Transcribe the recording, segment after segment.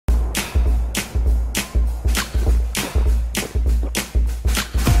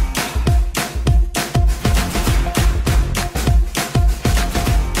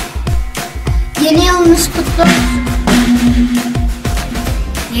yılınız kutlu olsun.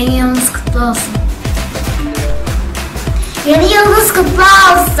 Yeni yılınız kutlu olsun. Yeni yılınız kutlu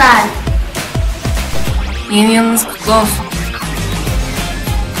olsun. Yeni yılınız kutlu olsun.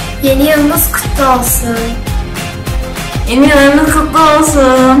 Yeni yılınız kutlu olsun. Yeni yılınız kutlu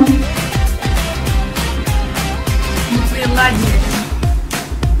olsun. Mutlu yıllar dilerim.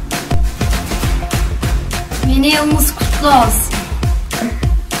 Yeni yılınız kutlu olsun.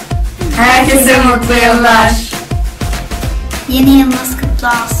 Herkese mutlu yıllar. Yeni yılınız kutlu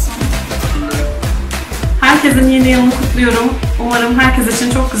olsun. Herkesin yeni yılını kutluyorum. Umarım herkes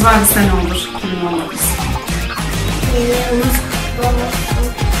için çok güzel bir sene olur 2019. Yeni yılınız kutlu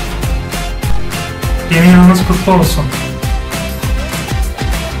olsun. Yeni yılınız kutlu olsun.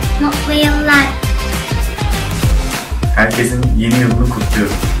 Mutlu yıllar. Herkesin yeni yılını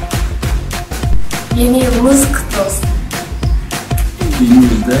kutluyorum. Yeni yılınız kutlu olsun. Yeni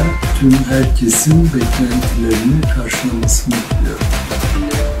yılda tüm herkesin beklentilerini karşılamasını diliyorum.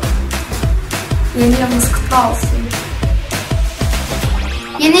 Yeni yılınız kutlu olsun.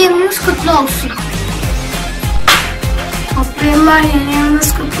 Yeni yılınız kutlu olsun. Mutlu yıllar, yeni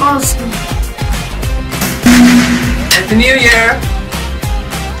yılınız kutlu olsun. Happy New Year.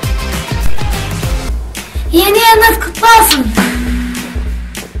 Yeni yılınız kutlu olsun.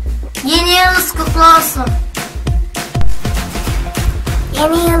 Yeni yılınız kutlu olsun.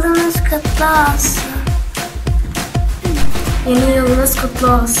 Yeni yılınız kutlu olsun. Yeni yılınız kutlu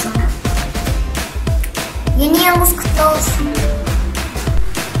olsun. Yeni yılınız kutlu olsun.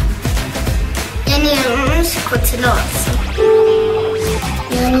 Yeni yılınız kutlu olsun.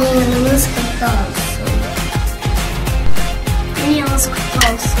 Yeni yılınız kutlu olsun. Yeni yılınız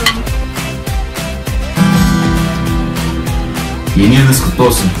kutlu olsun. Yeni yılınız kutlu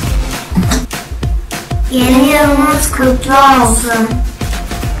olsun. Yeni yılınız kutlu olsun.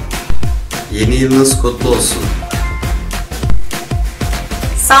 Yeni yılınız kutlu olsun.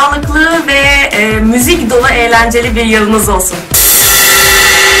 Sağlıklı ve müzik dolu eğlenceli bir yılınız olsun.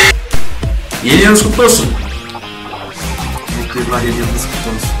 Yeni yılınız kutlu olsun. Mutlu yıllar, yeni yılınız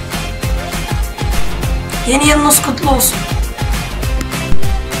kutlu olsun. Yeni yılınız kutlu olsun.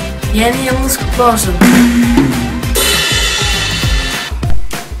 Yeni yılınız kutlu olsun.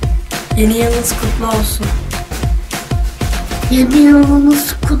 Yeni yılınız kutlu olsun. Yeni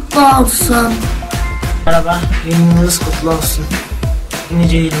yılınız kutlu olsun. Merhaba, yeni yılınız kutlu olsun.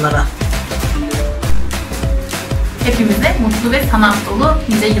 Nice yıllara. Hepimize mutlu ve sanat dolu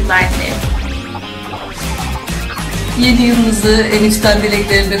nice yıllar dilerim. Yeni yılınızı en içten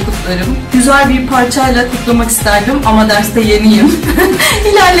dileklerimle kutlarım. Güzel bir parçayla kutlamak isterdim ama derste yeniyim.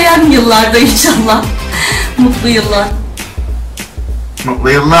 İlerleyen yıllarda inşallah. Mutlu yıllar.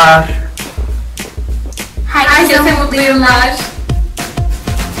 Mutlu yıllar. Herkese mutlu yıllar.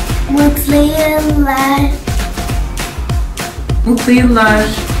 Mutlu yıllar. Mutlu yıllar.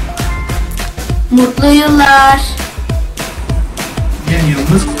 Mutlu yıllar. Yeni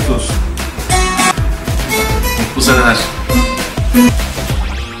yılınız kutlu olsun. Mutlu seneler.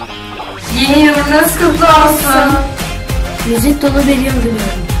 Yeni yılınız kutlu olsun. Müzik dolu bir yıl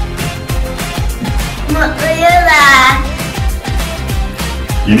diliyorum. Mutlu yıllar.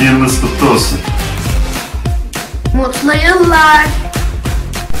 Yeni yılınız kutlu olsun. Mutlu yıllar.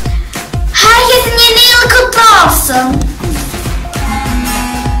 Herkesin yeni yılı kutlu olsun.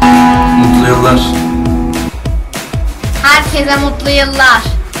 Mutlu yıllar. Herkese mutlu yıllar.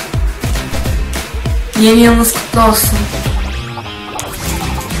 Yeni yılınız kutlu olsun.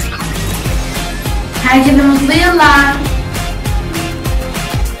 Herkese mutlu yıllar.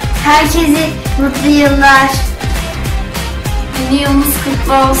 Herkese mutlu yıllar. Yeni yılınız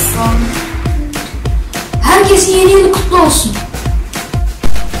kutlu olsun. Herkesin yeni yılı kutlu olsun.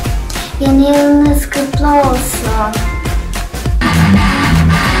 Yeni yılınız kutlu olsun.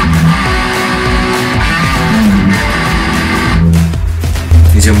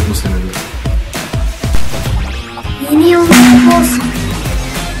 Nice mutlu seneler. Yeni yılınız kutlu olsun.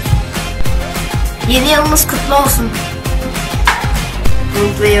 Yeni yılınız kutlu olsun.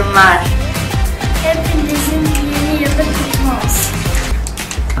 Mutlu yıllar. Hepinizin yeni yılı kutlu olsun.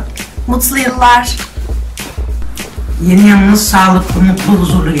 Mutlu yıllar. Yeni yılınız sağlıklı, mutlu,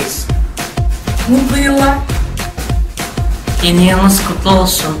 huzurlu geçsin. Mutlu yıllar. Yeni yılınız kutlu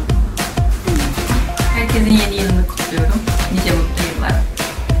olsun. Herkesin yeni yılını kutluyorum. Nice mutlu yıllar.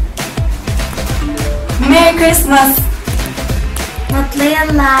 Merry Christmas. Mutlu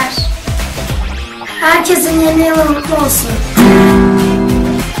yıllar. Herkesin yeni yılı mutlu olsun.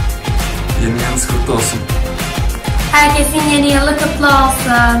 Yeni yılınız kutlu olsun. Herkesin yeni yılı kutlu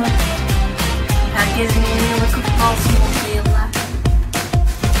olsun. Herkesin yeni yılı kutlu olsun. Mutlu yıllar.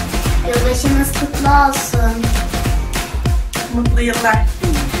 Yılı Yaşınız kutlu olsun. Mutlu yıllar.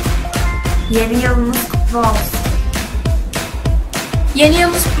 Yeni yılınız kutlu olsun. Yeni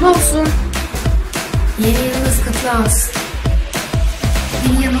yılınız kutlu olsun. Yeni yılınız kutlu olsun.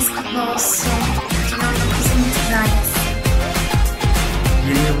 Yeni yılınız kutlu olsun. 2019'un güzel olsun.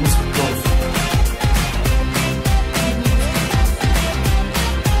 Yeni yılımız kutlu olsun.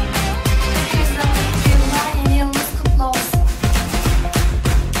 Yeni yılınız kutlu olsun.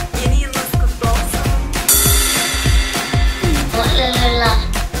 Yeni yılınız kutlu olsun. Mutlu yıllar.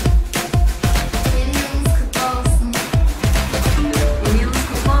 Yeni yılınız kutlu olsun. Yeni yılınız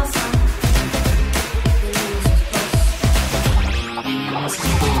kutlu olsun. Yeni yılınız kutlu olsun. Yeni yılımız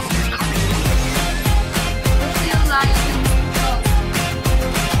kutlu olsun. Mutlu yıllar. Yeni yılınız kutlu olsun.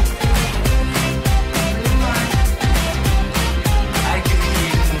 Herkese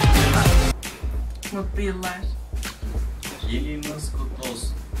iyi mutlu yıllar. Mutlu yıllar. Yeni yılımız kutlu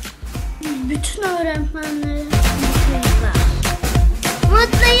olsun. Bütün öğretmenlere mutlu yıllar.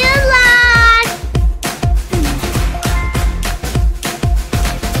 Mutlu yıllar.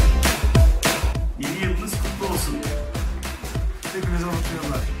 Yeni yılımız kutlu olsun. Hepinize mutlu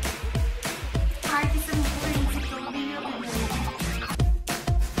yıllar. Herkese mutlu ve mutlu bir yıl diliyorum.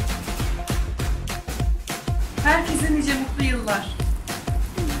 Herkese nice mutlu yıllar.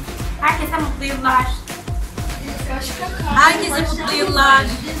 Herkese mutlu yıllar. Herkese mutlu yıllar.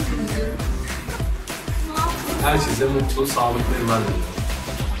 Herkese mutlu, sağlıklı yıllar diliyorum.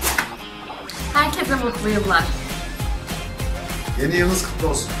 Herkese mutlu yıllar. Yeni yılınız kutlu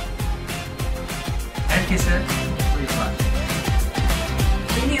olsun. Herkese mutlu yıllar.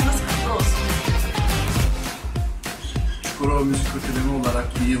 Yeni yılınız kutlu olsun. Çukurova Müzik Akademi olarak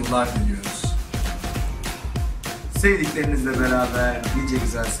iyi yıllar diliyoruz. Sevdiklerinizle beraber nice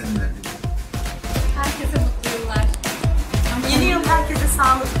güzel seneler diliyorum. Herkese mutlu yıllar. Yeni yıl herkese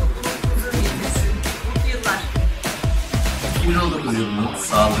sağlık, mutluluk, huzur getirsin. Mutlu yıllar. 2019 yılının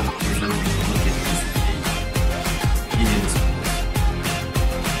sağlık, huzur,